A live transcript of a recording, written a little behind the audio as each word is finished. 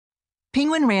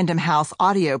Penguin Random House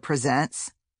Audio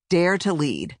presents Dare to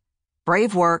Lead.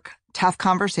 Brave work, tough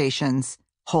conversations,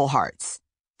 whole hearts.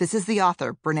 This is the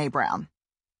author, Brené Brown.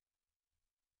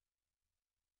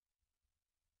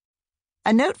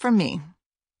 A note from me.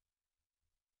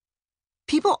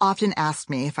 People often ask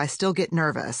me if I still get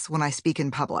nervous when I speak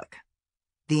in public.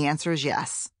 The answer is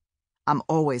yes. I'm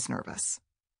always nervous.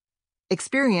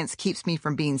 Experience keeps me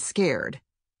from being scared,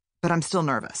 but I'm still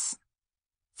nervous.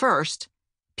 First,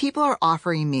 people are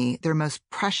offering me their most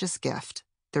precious gift,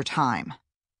 their time.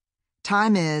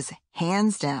 Time is,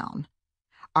 hands down,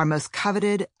 our most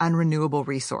coveted, unrenewable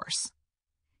resource.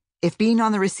 If being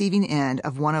on the receiving end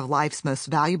of one of life's most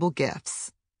valuable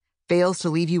gifts fails to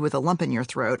leave you with a lump in your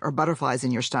throat or butterflies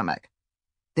in your stomach,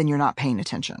 then you're not paying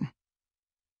attention.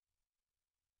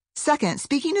 Second,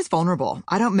 speaking is vulnerable.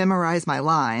 I don't memorize my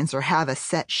lines or have a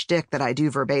set shtick that I do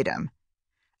verbatim.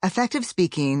 Effective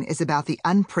speaking is about the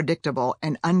unpredictable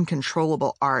and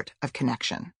uncontrollable art of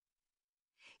connection.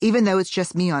 Even though it's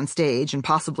just me on stage and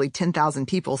possibly 10,000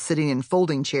 people sitting in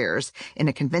folding chairs in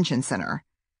a convention center,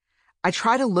 I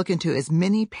try to look into as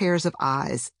many pairs of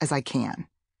eyes as I can.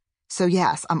 So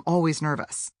yes, I'm always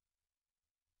nervous.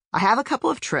 I have a couple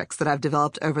of tricks that I've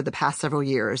developed over the past several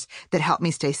years that help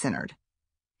me stay centered.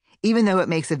 Even though it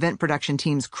makes event production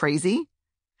teams crazy,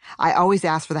 I always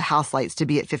ask for the house lights to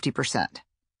be at 50%.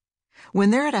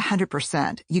 When they're at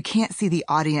 100%, you can't see the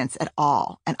audience at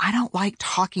all, and I don't like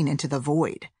talking into the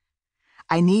void.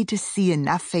 I need to see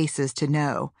enough faces to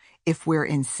know if we're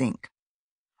in sync.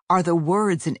 Are the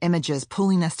words and images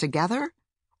pulling us together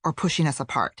or pushing us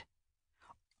apart?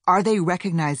 Are they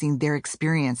recognizing their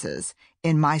experiences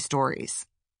in my stories?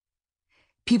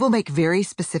 People make very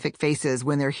specific faces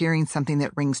when they're hearing something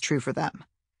that rings true for them.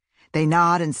 They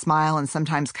nod and smile and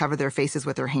sometimes cover their faces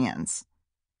with their hands.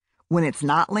 When it's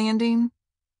not landing,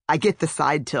 I get the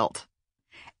side tilt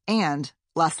and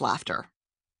less laughter.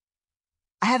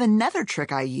 I have another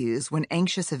trick I use when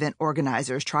anxious event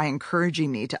organizers try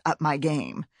encouraging me to up my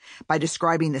game by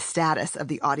describing the status of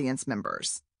the audience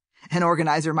members. An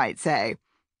organizer might say,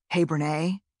 "Hey,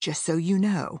 Brené, just so you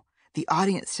know, the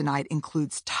audience tonight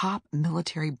includes top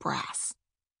military brass."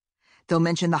 They'll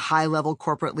mention the high-level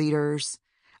corporate leaders,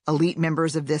 elite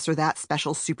members of this or that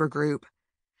special supergroup,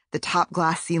 the top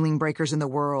glass ceiling breakers in the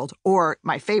world, or,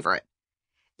 my favorite,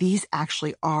 "These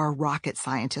actually are rocket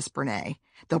scientists, Brené.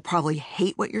 They'll probably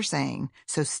hate what you're saying,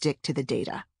 so stick to the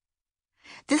data."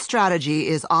 This strategy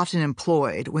is often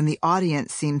employed when the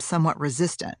audience seems somewhat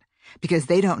resistant because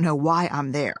they don't know why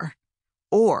I'm there.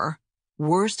 Or,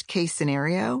 worst case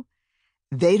scenario,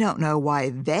 they don't know why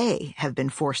they have been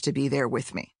forced to be there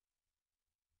with me.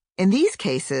 In these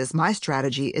cases, my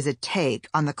strategy is a take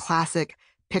on the classic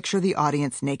picture the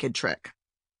audience naked trick.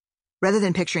 Rather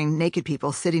than picturing naked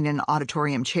people sitting in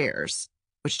auditorium chairs,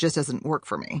 which just doesn't work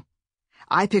for me,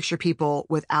 I picture people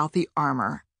without the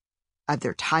armor of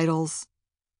their titles,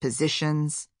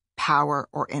 positions, power,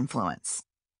 or influence.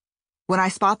 When I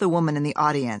spot the woman in the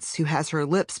audience who has her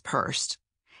lips pursed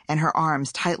and her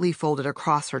arms tightly folded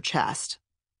across her chest,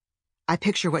 I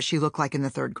picture what she looked like in the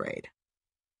 3rd grade.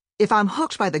 If I'm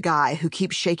hooked by the guy who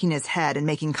keeps shaking his head and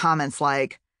making comments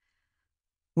like,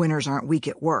 "Winners aren't weak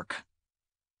at work,"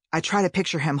 I try to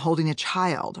picture him holding a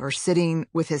child or sitting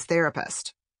with his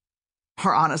therapist.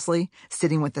 Or honestly,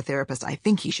 sitting with the therapist I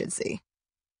think he should see.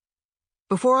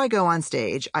 Before I go on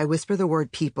stage, I whisper the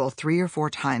word people 3 or 4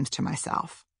 times to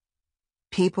myself.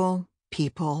 People,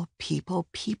 people, people,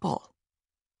 people.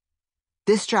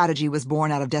 This strategy was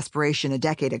born out of desperation a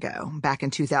decade ago, back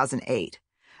in 2008,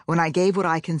 when I gave what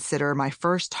I consider my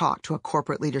first talk to a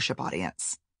corporate leadership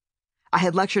audience. I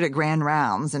had lectured at grand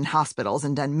rounds in hospitals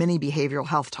and done many behavioral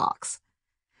health talks.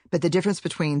 But the difference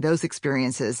between those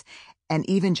experiences and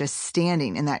even just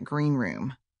standing in that green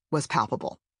room was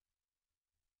palpable.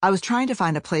 I was trying to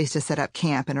find a place to set up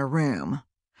camp in a room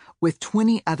with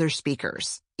 20 other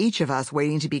speakers, each of us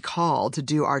waiting to be called to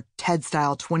do our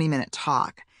TED-style 20-minute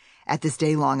talk at this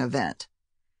day-long event,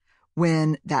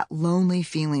 when that lonely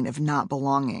feeling of not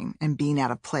belonging and being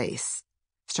out of place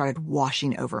started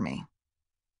washing over me.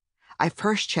 I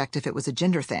first checked if it was a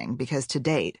gender thing because to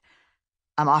date,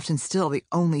 I'm often still the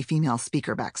only female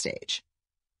speaker backstage.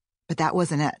 But that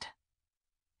wasn't it.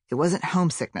 It wasn't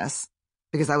homesickness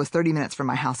because I was 30 minutes from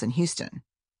my house in Houston.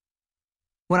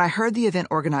 When I heard the event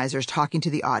organizers talking to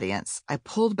the audience, I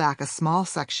pulled back a small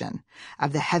section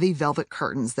of the heavy velvet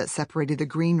curtains that separated the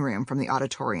green room from the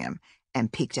auditorium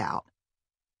and peeked out.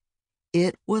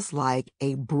 It was like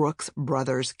a Brooks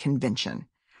Brothers convention.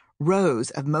 Rows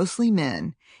of mostly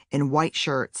men in white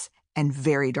shirts and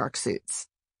very dark suits.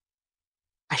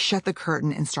 I shut the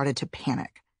curtain and started to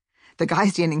panic. The guy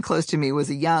standing close to me was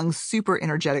a young, super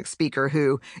energetic speaker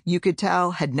who, you could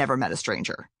tell, had never met a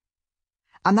stranger.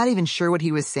 I'm not even sure what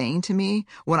he was saying to me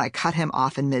when I cut him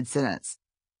off in mid-sentence.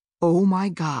 Oh my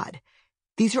God.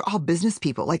 These are all business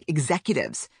people, like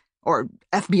executives or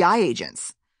FBI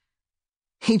agents.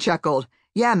 He chuckled.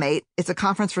 Yeah, mate, it's a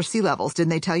conference for C-levels.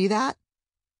 Didn't they tell you that?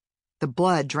 The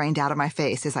blood drained out of my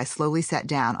face as I slowly sat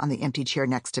down on the empty chair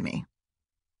next to me.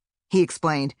 He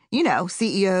explained, you know,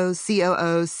 CEOs,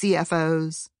 COOs,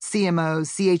 CFOs,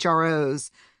 CMOs,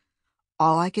 CHROs.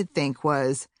 All I could think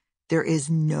was, there is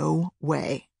no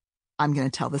way I'm going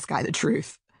to tell this guy the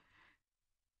truth.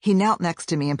 He knelt next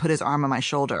to me and put his arm on my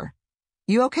shoulder.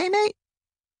 You okay, mate?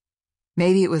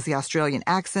 Maybe it was the Australian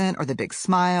accent or the big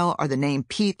smile or the name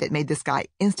Pete that made this guy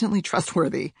instantly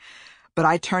trustworthy. But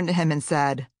I turned to him and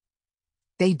said,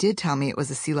 they did tell me it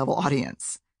was a C-level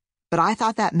audience, but I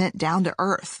thought that meant down to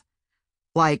earth.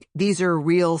 Like, these are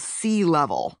real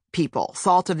sea-level people,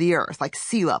 salt of the earth, like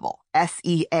sea level,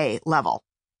 SEA level.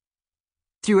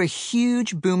 Through a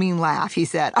huge booming laugh, he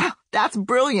said, oh, that's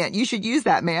brilliant. You should use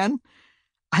that, man.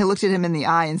 I looked at him in the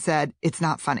eye and said, it's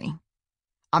not funny.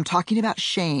 I'm talking about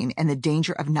shame and the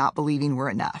danger of not believing we're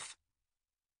enough.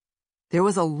 There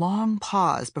was a long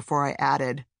pause before I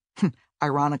added,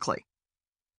 ironically.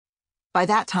 By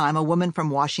that time, a woman from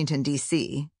Washington,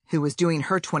 D.C., who was doing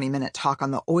her 20-minute talk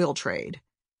on the oil trade,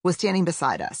 was standing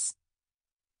beside us.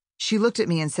 She looked at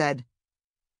me and said,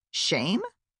 shame?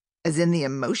 As in the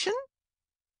emotion?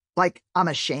 Like I'm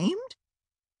ashamed?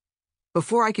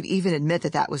 Before I could even admit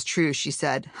that that was true, she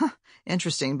said,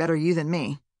 interesting, better you than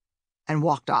me, and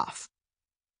walked off.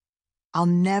 I'll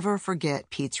never forget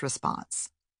Pete's response.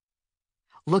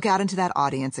 Look out into that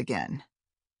audience again.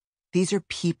 These are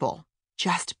people,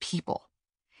 just people,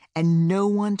 and no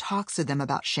one talks to them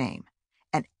about shame,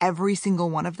 and every single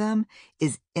one of them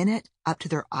is in it up to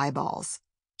their eyeballs,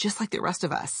 just like the rest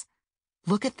of us.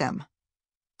 Look at them.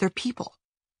 They're people.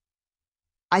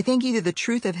 I think either the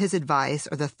truth of his advice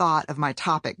or the thought of my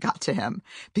topic got to him,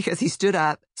 because he stood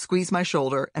up, squeezed my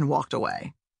shoulder, and walked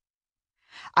away.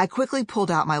 I quickly pulled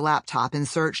out my laptop and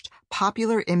searched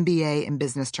popular MBA in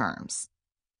business terms.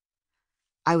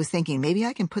 I was thinking maybe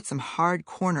I can put some hard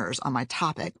corners on my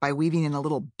topic by weaving in a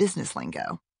little business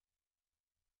lingo.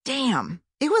 Damn,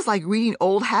 it was like reading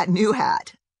Old Hat, New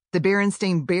Hat, the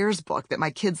Berenstain Bears book that my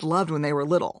kids loved when they were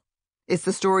little. It's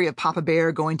the story of Papa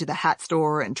Bear going to the hat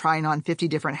store and trying on 50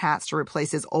 different hats to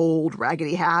replace his old,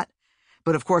 raggedy hat.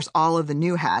 But of course, all of the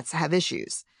new hats have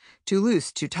issues. Too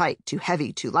loose, too tight, too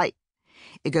heavy, too light.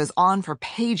 It goes on for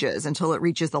pages until it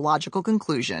reaches the logical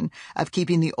conclusion of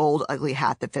keeping the old, ugly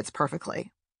hat that fits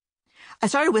perfectly. I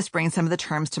started whispering some of the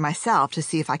terms to myself to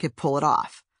see if I could pull it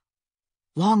off.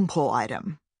 Long pole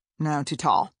item. No, too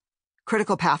tall.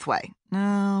 Critical pathway.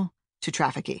 No, too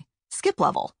trafficky. Skip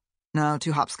level. No,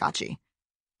 too hopscotchy.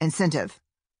 Incentive.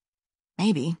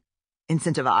 Maybe.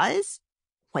 Incentivize?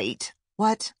 Wait,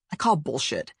 what? I call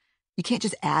bullshit. You can't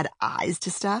just add eyes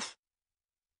to stuff.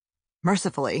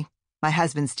 Mercifully, my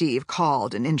husband Steve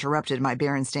called and interrupted my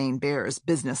Berenstain Bears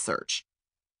business search.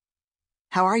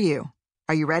 How are you?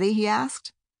 Are you ready? He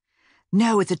asked.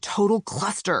 No, it's a total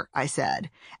cluster, I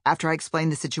said. After I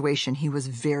explained the situation, he was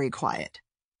very quiet.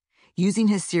 Using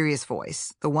his serious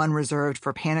voice, the one reserved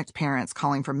for panicked parents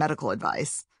calling for medical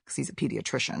advice, because he's a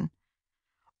pediatrician,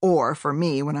 or for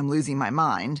me when I'm losing my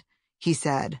mind, he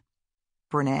said,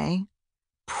 Brené,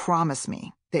 promise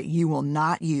me that you will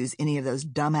not use any of those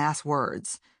dumbass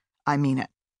words. I mean it.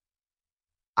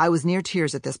 I was near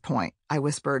tears at this point. I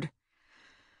whispered,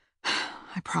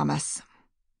 I promise.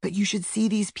 But you should see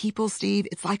these people, Steve.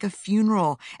 It's like a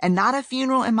funeral, and not a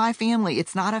funeral in my family.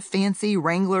 It's not a fancy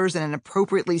Wranglers and an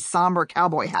appropriately somber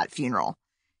cowboy hat funeral.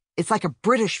 It's like a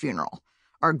British funeral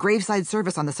or a graveside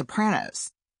service on The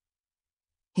Sopranos.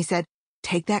 He said,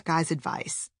 take that guy's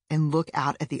advice and look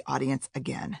out at the audience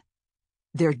again.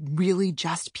 They're really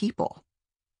just people,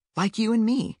 like you and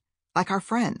me, like our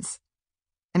friends.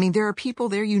 I mean, there are people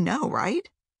there you know, right?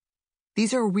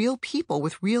 These are real people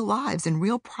with real lives and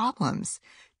real problems.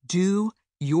 Do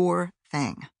your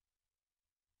thing.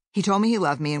 He told me he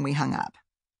loved me and we hung up.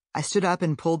 I stood up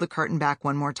and pulled the curtain back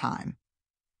one more time.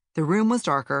 The room was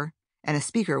darker and a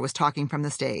speaker was talking from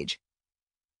the stage.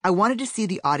 I wanted to see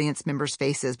the audience members'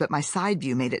 faces, but my side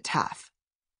view made it tough.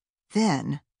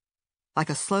 Then, like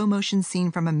a slow-motion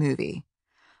scene from a movie,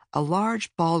 a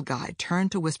large, bald guy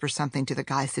turned to whisper something to the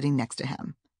guy sitting next to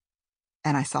him,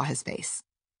 and I saw his face.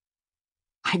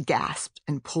 I gasped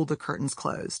and pulled the curtains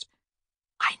closed.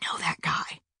 I know that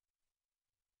guy.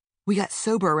 We got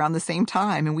sober around the same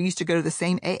time, and we used to go to the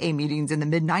same AA meetings in the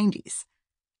mid-90s.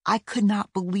 I could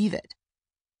not believe it.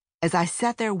 As I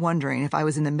sat there wondering if I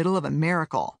was in the middle of a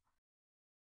miracle,